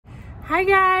Hi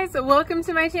guys, welcome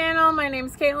to my channel. My name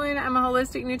is Caitlin. I'm a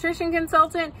holistic nutrition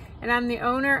consultant and I'm the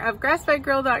owner of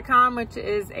grassfedgirl.com, which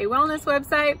is a wellness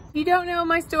website. If you don't know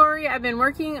my story, I've been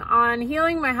working on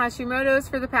healing my Hashimoto's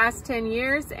for the past 10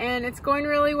 years and it's going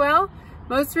really well.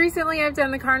 Most recently I've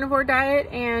done the carnivore diet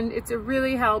and it's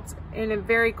really helped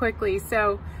very quickly.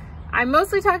 So I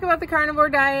mostly talk about the carnivore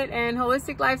diet and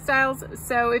holistic lifestyles.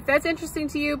 So if that's interesting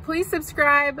to you, please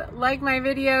subscribe, like my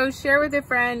video, share with a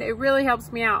friend. It really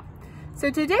helps me out. So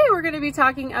today we're going to be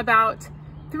talking about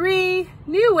 3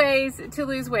 new ways to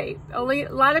lose weight. A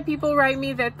lot of people write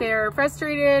me that they're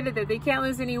frustrated, that they can't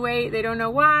lose any weight, they don't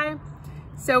know why.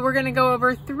 So we're going to go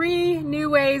over 3 new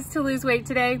ways to lose weight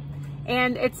today.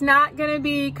 And it's not going to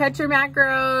be cut your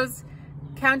macros,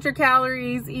 count your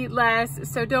calories, eat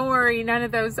less. So don't worry, none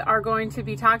of those are going to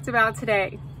be talked about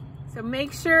today. So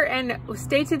make sure and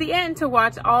stay to the end to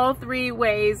watch all 3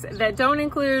 ways that don't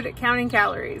include counting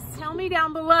calories. Tell me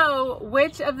down below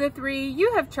which of the 3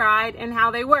 you have tried and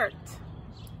how they worked.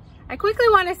 I quickly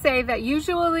want to say that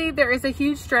usually there is a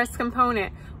huge stress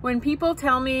component. When people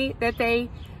tell me that they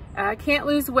can't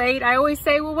lose weight, I always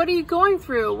say, well, what are you going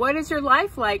through? What is your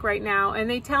life like right now? And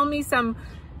they tell me some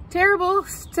terrible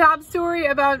sob story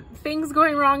about things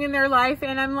going wrong in their life.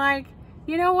 And I'm like,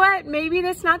 you know what? Maybe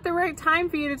that's not the right time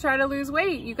for you to try to lose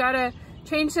weight. You gotta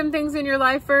change some things in your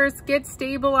life first, get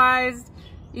stabilized.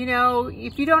 You know,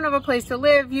 if you don't have a place to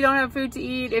live, you don't have food to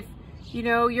eat, if you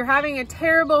know you're having a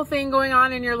terrible thing going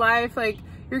on in your life, like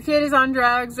your kid is on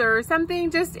drugs or something,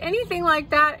 just anything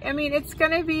like that. I mean, it's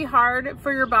gonna be hard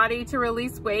for your body to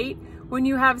release weight when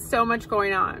you have so much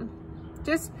going on.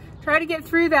 Just try to get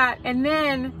through that and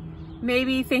then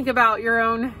maybe think about your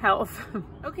own health.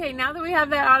 Okay, now that we have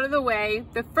that out of the way,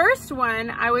 the first one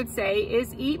I would say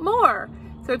is eat more.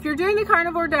 So if you're doing the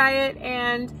carnivore diet,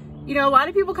 and you know, a lot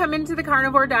of people come into the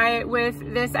carnivore diet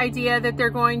with this idea that they're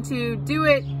going to do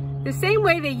it the same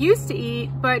way they used to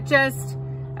eat, but just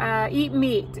eat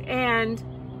meat. And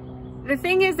the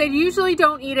thing is, they usually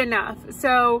don't eat enough.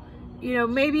 So, you know,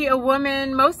 maybe a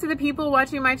woman, most of the people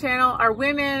watching my channel are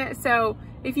women, so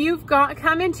if you've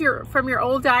come into from your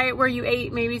old diet where you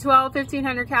ate maybe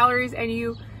 1,500 calories and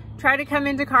you try to come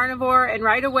into carnivore and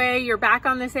right away you're back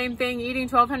on the same thing, eating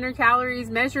 1,200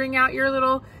 calories, measuring out your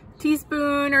little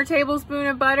teaspoon or tablespoon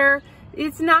of butter,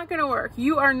 it's not going to work.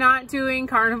 You are not doing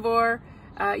carnivore.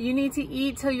 You need to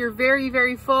eat till you're very,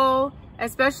 very full,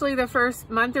 especially the first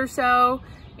month or so,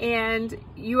 and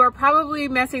you are probably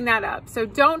messing that up. So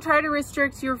don't try to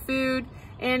restrict your food.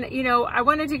 And, you know, I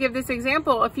wanted to give this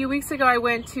example. A few weeks ago, I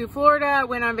went to Florida,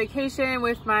 went on vacation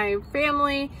with my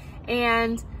family,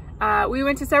 and we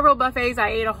went to several buffets. I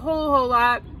ate a whole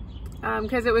lot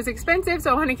because it was expensive,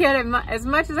 so I wanted to get as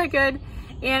much as I could.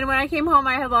 And when I came home,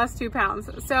 I had lost 2 pounds.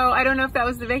 So I don't know if that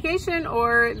was the vacation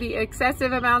or the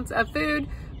excessive amounts of food,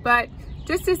 but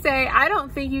just to say, I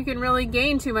don't think you can really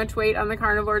gain too much weight on the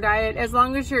carnivore diet as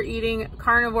long as you're eating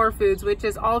carnivore foods, which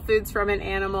is all foods from an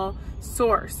animal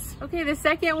source. Okay, the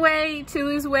second way to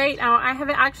lose weight, now I have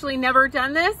actually never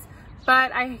done this,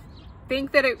 but I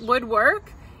think that it would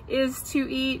work, is to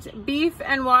eat beef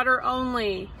and water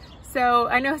only. So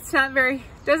I know it's not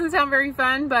doesn't sound very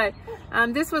fun, but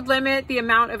this would limit the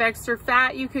amount of extra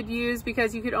fat you could use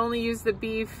because you could only use the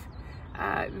beef,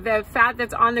 the fat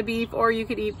that's on the beef, or you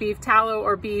could eat beef tallow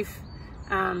or beef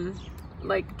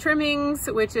like trimmings,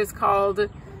 which is called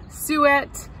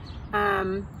suet.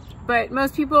 But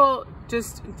most people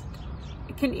just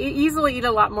can easily eat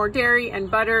a lot more dairy and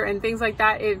butter and things like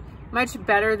that. It's much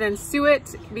better than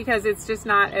suet because it's just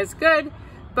not as good,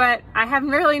 but I have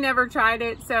really never tried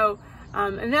it. So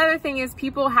another thing is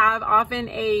people have often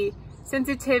a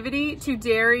sensitivity to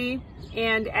dairy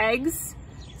and eggs.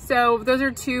 So those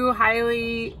are 2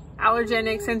 highly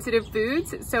allergenic sensitive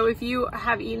foods. So if you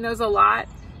have eaten those a lot,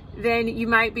 then you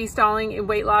might be stalling in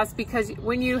weight loss, because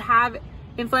when you have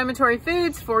inflammatory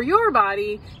foods for your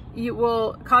body, it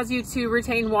will cause you to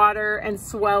retain water and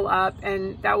swell up,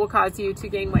 and that will cause you to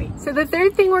gain weight. So the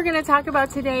third thing we're going to talk about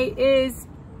today is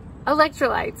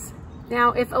electrolytes.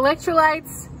 Now, if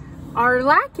electrolytes are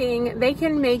lacking, they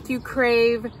can make you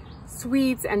crave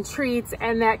sweets and treats,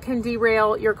 and that can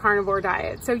derail your carnivore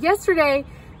diet. So yesterday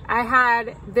I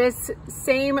had this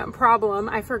same problem.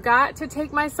 I forgot to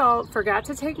take my salt, forgot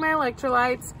to take my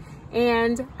electrolytes,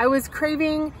 and I was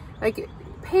craving like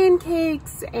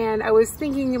pancakes, and I was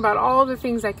thinking about all the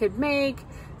things I could make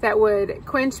that would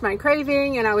quench my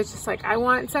craving, and I was just like, I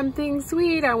want something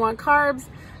sweet, I want carbs,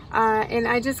 and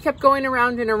I just kept going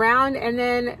around and around, and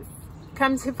then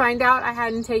come to find out I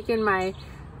hadn't taken my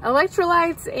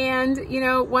electrolytes, and you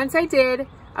know, once I did,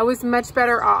 I was much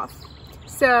better off.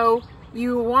 So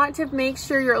you want to make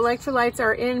sure your electrolytes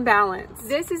are in balance.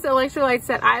 This is the electrolytes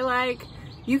that I like.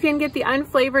 You can get the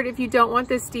unflavored if you don't want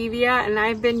the stevia, and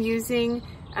I've been using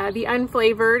the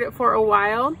unflavored for a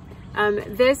while.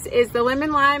 This is the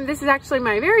lemon lime. This is actually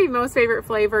my most favorite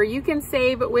flavor. You can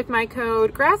save with my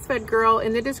code GrassFedGirl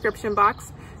in the description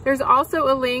box. There's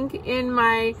also a link in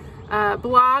my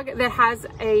blog that has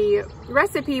a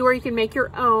recipe where you can make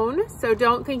your own. So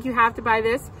don't think you have to buy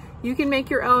this. You can make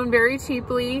your own very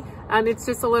cheaply. It's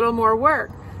just a little more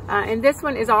work. And this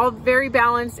one is all very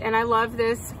balanced, and I love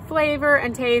this flavor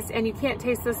and taste, and you can't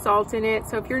taste the salt in it.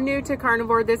 So if you're new to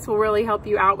carnivore, this will really help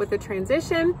you out with the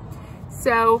transition.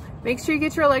 So make sure you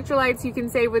get your electrolytes. You can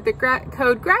save with the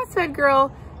code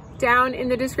GrassFedGirl down in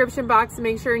the description box.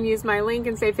 Make sure and use my link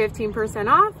and save 15%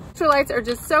 off. Electrolytes are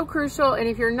just so crucial, and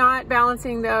if you're not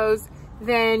balancing those,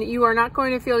 then you are not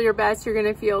going to feel your best. You're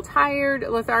going to feel tired,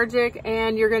 lethargic,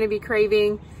 and you're going to be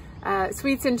craving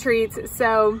sweets and treats.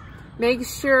 So make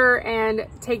sure and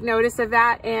take notice of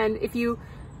that. And if you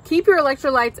keep your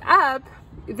electrolytes up,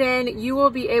 then you will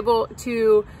be able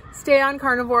to stay on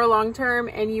carnivore long term,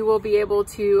 and you will be able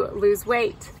to lose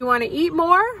weight. You want to eat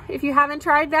more if you haven't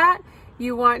tried that.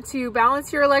 You want to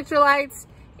balance your electrolytes,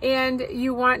 and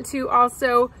you want to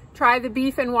also try the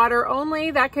beef and water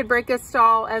only. That could break a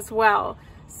stall as well.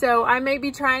 So I may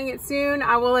be trying it soon.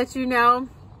 I will let you know.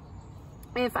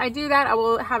 If I do that, I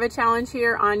will have a challenge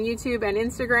here on YouTube and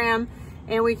Instagram,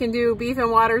 and we can do beef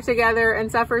and water together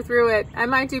and suffer through it. I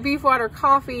might do beef, water,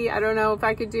 coffee. I don't know if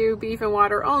I could do beef and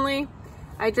water only.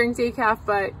 I drink decaf,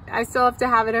 but I still have to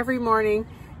have it every morning.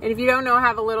 And if you don't know, I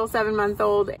have a little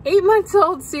 7-month-old, 8 months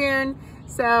old soon.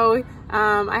 So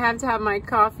I have to have my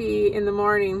coffee in the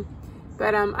morning.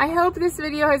 But I hope this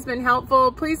video has been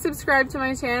helpful. Please subscribe to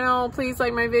my channel. Please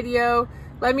like my video.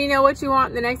 Let me know what you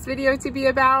want the next video to be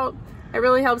about. It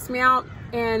really helps me out.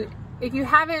 And if you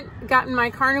haven't gotten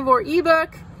my carnivore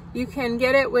ebook, you can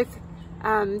get it with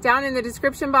down in the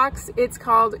description box. It's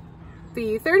called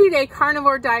the 30-Day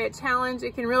Carnivore Diet Challenge.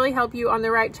 It can really help you on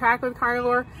the right track with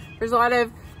carnivore. There's a lot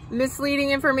of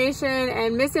misleading information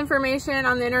and misinformation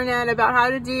on the internet about how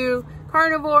to do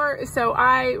carnivore. So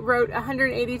I wrote a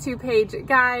 182-page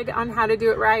guide on how to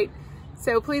do it right.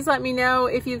 So please let me know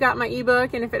if you got my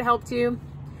ebook and if it helped you.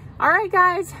 All right,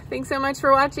 guys, thanks so much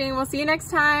for watching. We'll see you next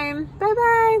time.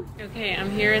 Bye-bye. Okay, I'm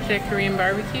here at the Korean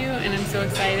barbecue, and I'm so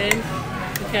excited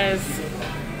because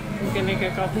I'm gonna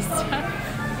cook all this stuff.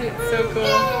 It's so cool.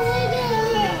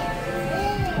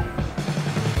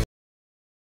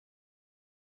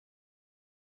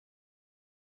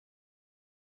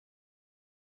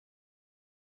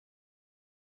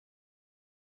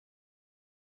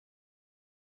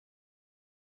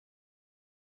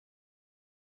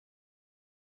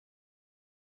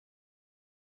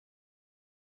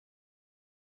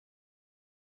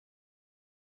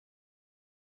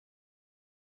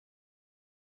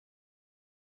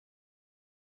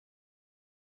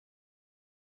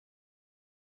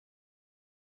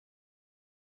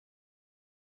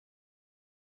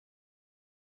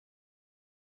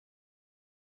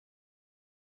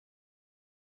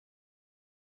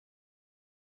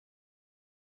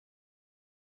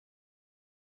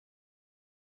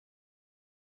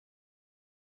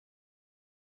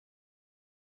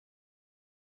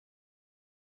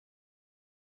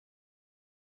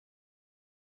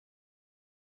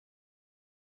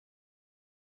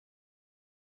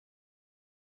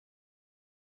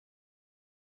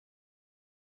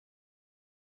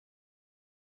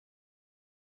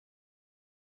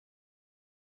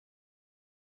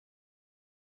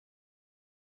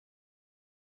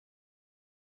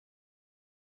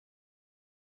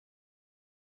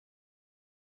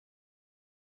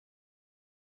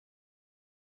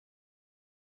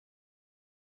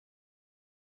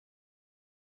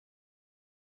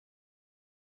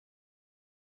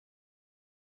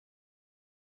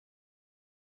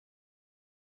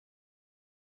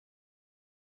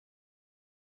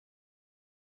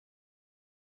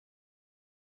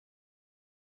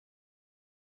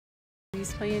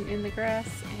 He's playing in the grass,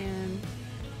 and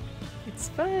it's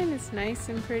fun. It's nice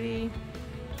and pretty.